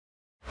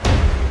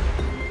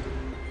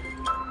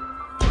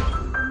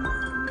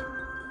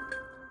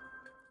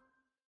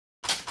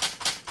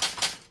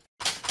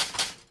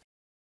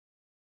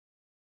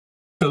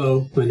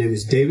Hello, my name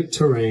is David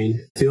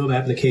Terrain, Field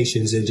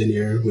Applications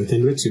Engineer with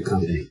Anritsu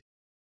Company.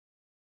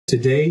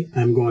 Today,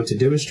 I'm going to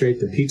demonstrate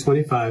the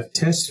P25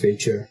 test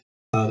feature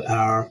of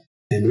our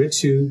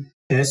Anritsu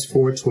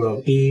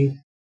S412E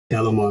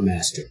LMR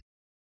Master.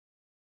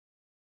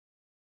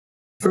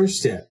 First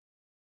step,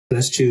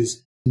 let's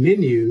choose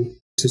Menu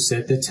to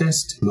set the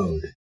test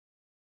mode.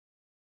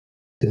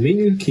 The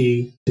menu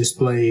key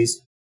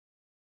displays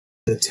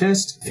the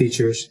test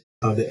features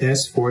of the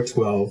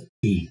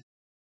S412E.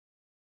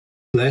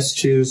 Let's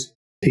choose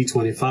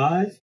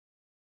P25.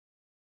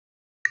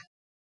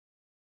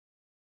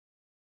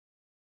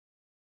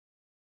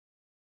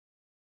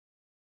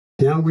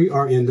 Now we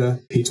are in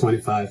the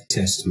P25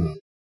 test mode.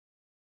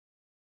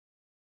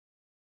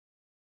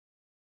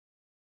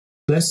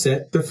 Let's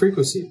set the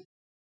frequency.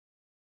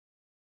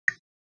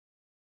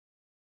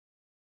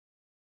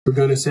 We're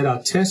going to set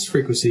our test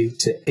frequency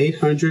to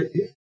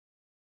 800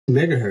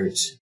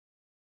 megahertz.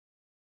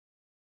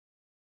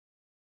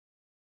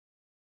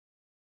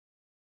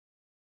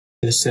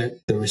 Let's set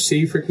the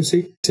receive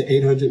frequency to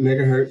 800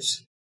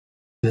 megahertz.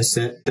 Let's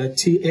set the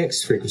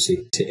TX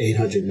frequency to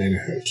 800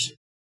 megahertz.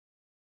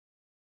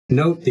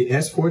 Note the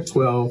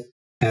S412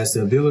 has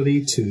the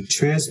ability to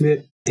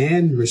transmit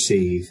and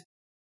receive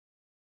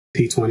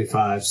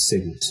P25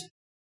 signals.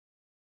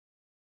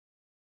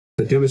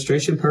 For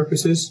demonstration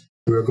purposes,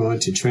 we're going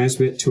to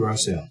transmit to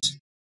ourselves.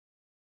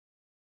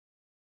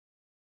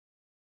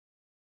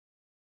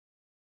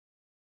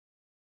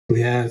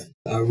 We have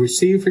a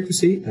receive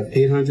frequency of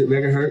 800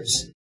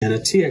 megahertz and a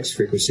TX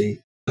frequency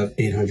of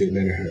 800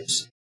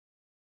 megahertz.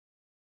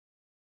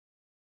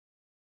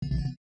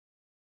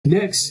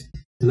 Next,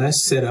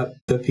 let's set up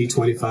the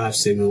P25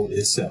 signal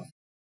itself.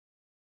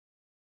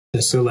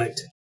 Let's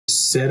select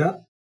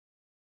Setup.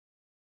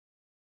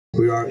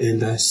 We are in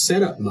the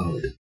Setup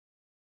mode.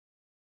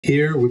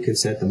 Here we can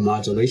set the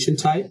modulation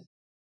type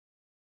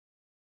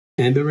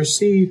and the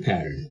receive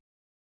pattern.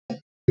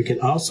 We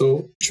can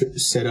also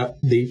set up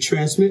the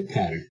transmit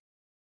pattern,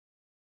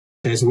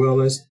 as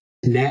well as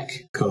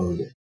NAC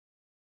code,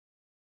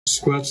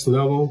 squelch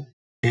level,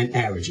 and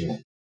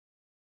averaging.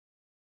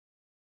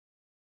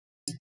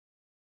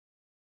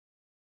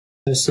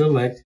 Let's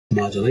select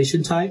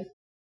modulation type.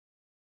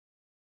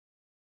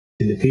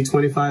 In the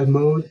P25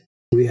 mode,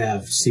 we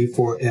have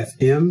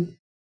C4FM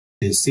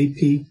and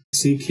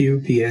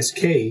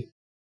CQPSK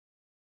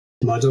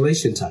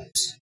modulation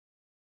types.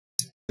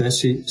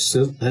 Let's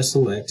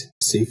select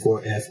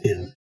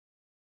C4FM.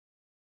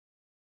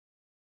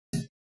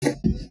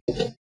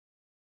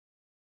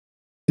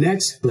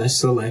 Next, let's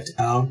select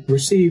our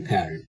receive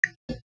pattern.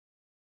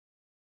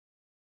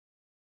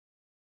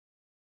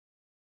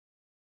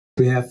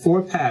 We have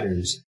 4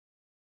 patterns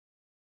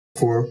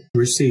for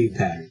receive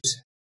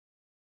patterns.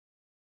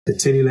 The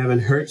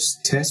 1011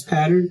 Hz test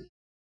pattern,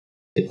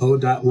 the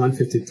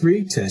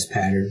O.153 test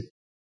pattern,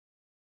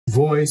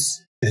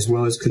 voice, as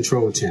well as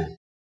control channel.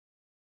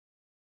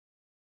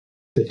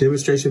 For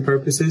demonstration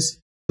purposes,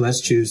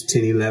 let's choose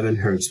 1011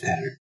 Hz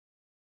pattern.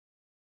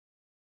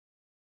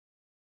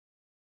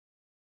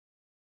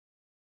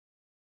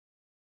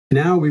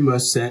 Now we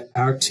must set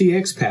our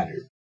TX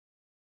pattern.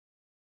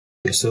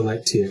 Let's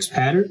select TX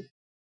pattern.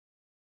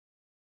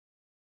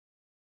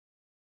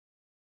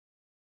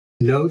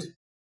 Note,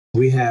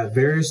 we have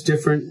various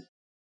different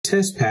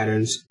test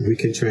patterns we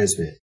can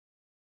transmit.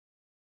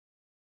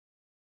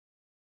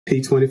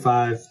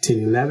 P25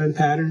 1011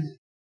 pattern,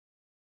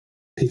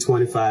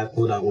 P25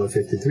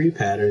 O.153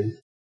 pattern,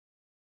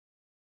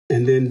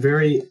 and then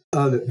various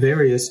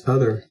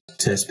other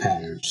test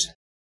patterns.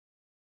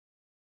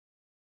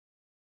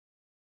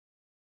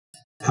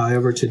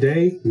 However,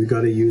 today we're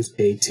going to use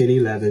a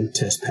 1011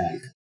 test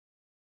pattern.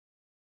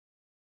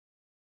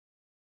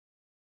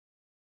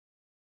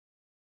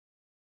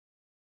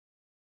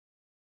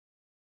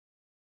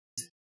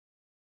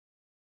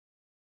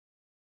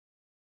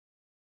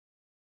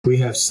 We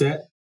have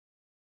set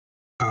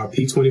our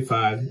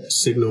P25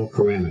 signal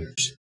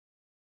parameters.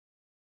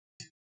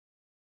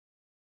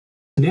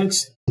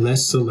 Next,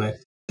 let's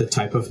select the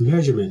type of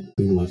measurement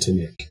we want to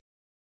make.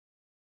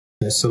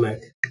 Let's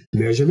select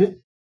measurement.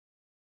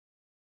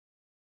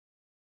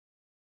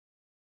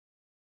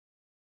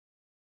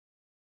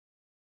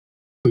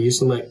 When you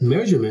select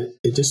measurement,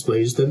 it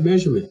displays the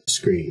measurement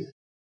screen.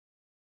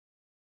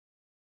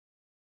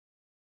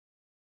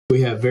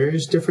 We have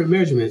various different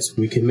measurements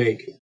we can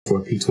make for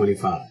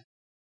P25.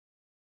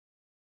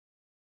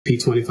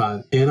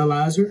 P25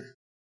 analyzer,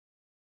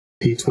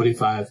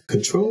 P25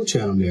 control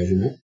channel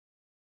measurement,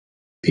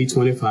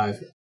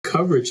 P25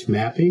 coverage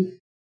mapping,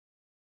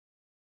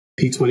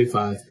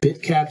 P25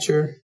 bit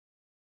capture,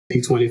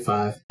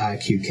 P25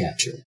 IQ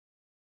capture.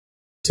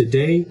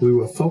 Today, we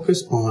will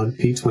focus on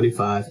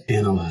P25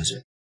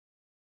 analyzer.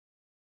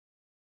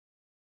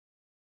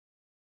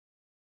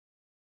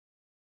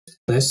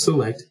 Let's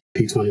select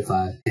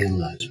P25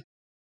 analyzer.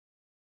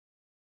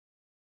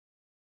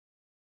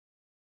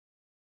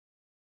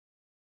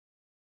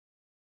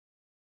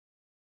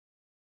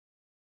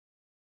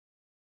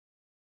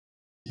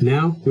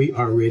 Now we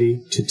are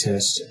ready to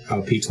test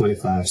our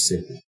P25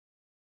 signal.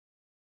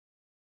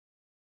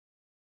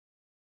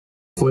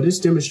 For this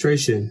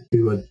demonstration,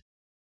 we will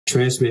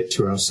transmit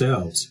to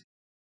ourselves.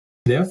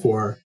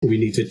 Therefore, we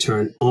need to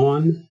turn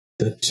on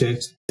the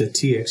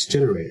TX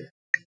generator,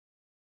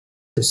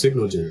 the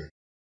signal generator.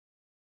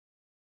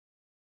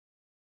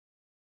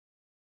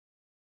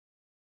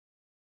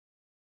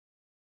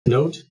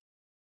 Note,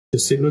 the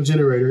signal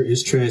generator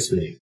is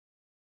transmitting.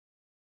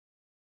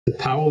 The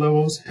power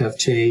levels have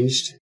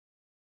changed,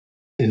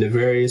 and the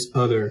various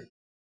other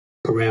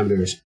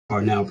parameters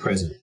are now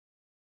present.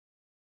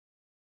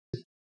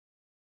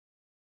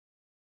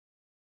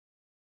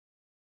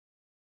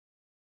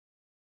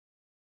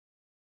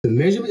 The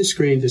measurement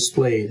screen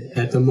displayed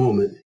at the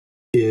moment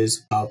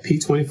is our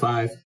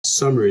P25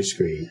 Summary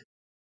screen.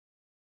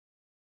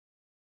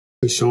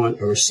 We're showing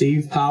a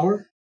received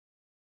power.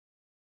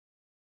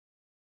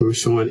 We're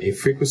showing a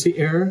frequency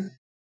error.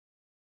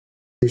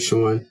 We're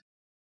showing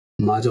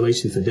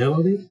modulation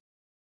fidelity.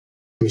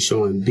 We're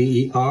showing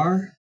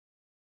BER.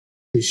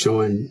 We're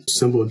showing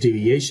symbol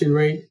deviation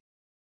rate,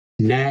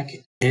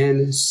 NAC,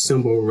 and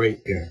symbol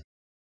rate error.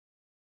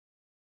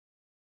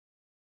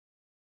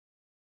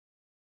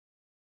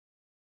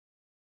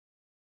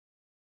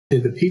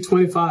 In the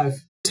P25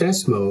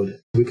 test mode,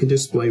 we can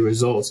display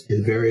results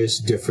in various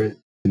different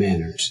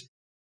manners.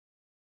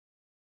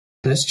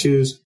 Let's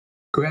choose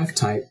graph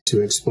type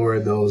to explore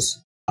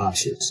those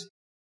options.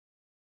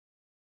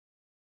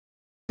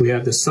 We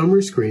have the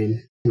summary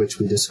screen, which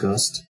we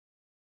discussed.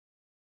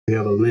 We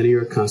have a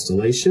linear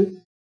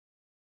constellation.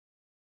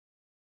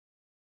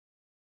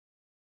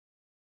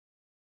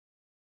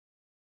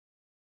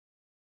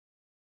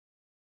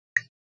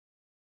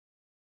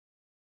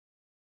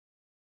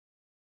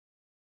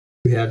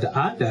 We have the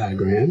eye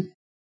diagram.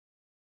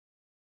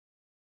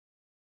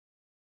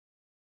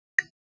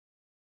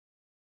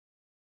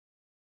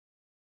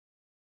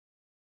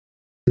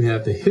 We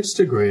have the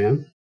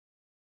histogram.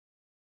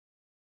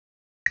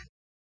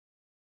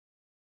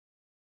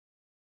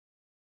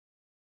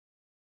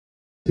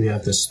 We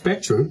have the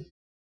spectrum.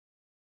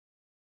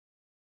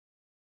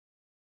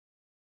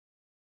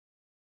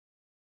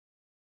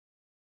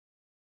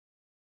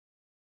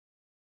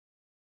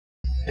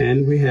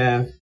 And we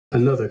have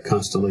another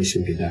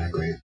constellation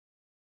diagram.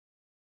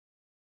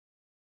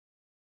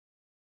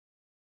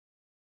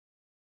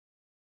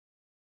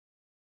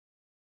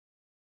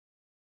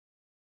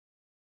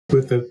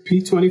 With the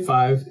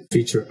P25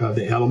 feature of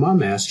the LMR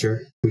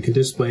master, we can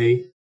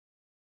display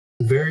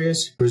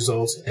various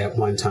results at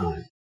one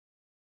time.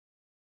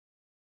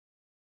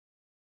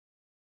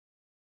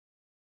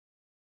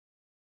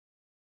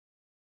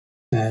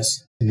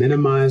 Let's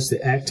minimize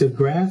the active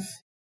graph.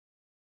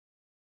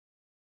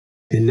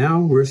 And now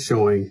we're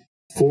showing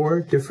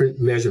 4 different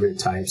measurement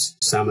types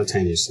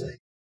simultaneously.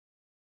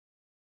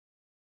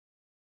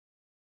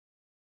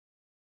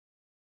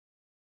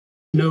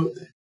 Note,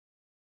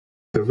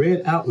 the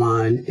red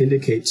outline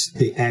indicates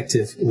the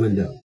active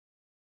window.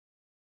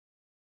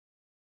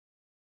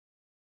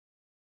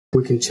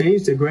 We can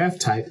change the graph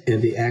type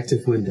in the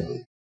active window.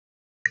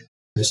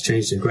 Let's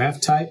change the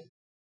graph type.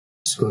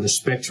 Let's go to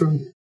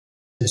spectrum.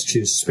 Let's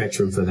choose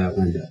spectrum for that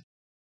window.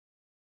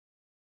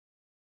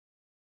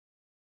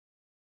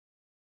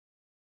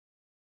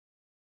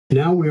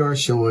 Now we are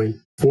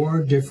showing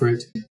 4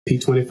 different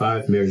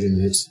P25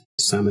 measurements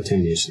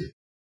simultaneously.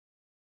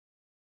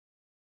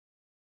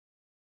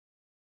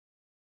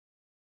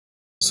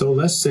 So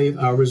let's save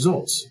our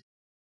results.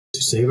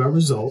 To save our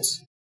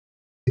results,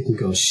 we can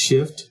go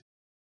Shift,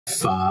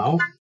 File,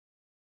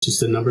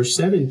 just the number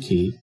 7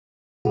 key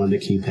on the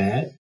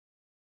keypad,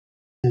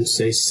 and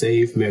say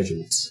Save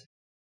Measurements.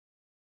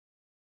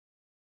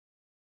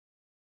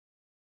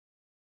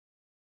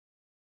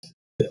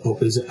 It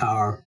opens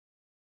our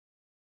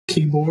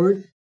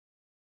keyboard.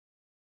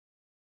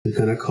 We're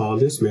going to call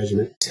this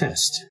measurement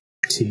Test,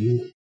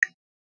 T.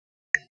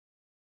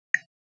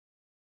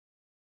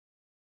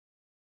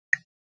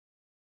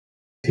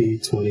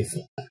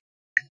 P25.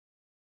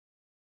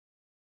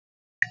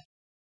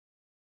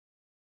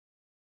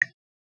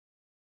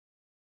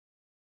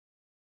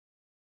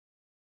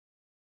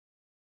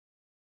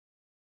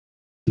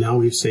 Now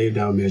we've saved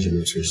our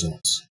measurements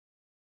results.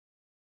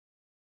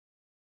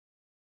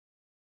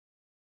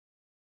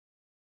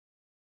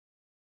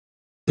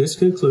 This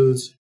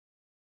concludes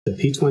the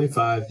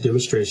P25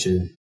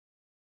 demonstration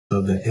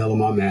of the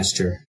LMR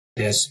Master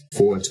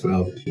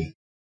S412E.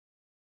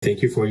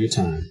 Thank you for your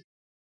time.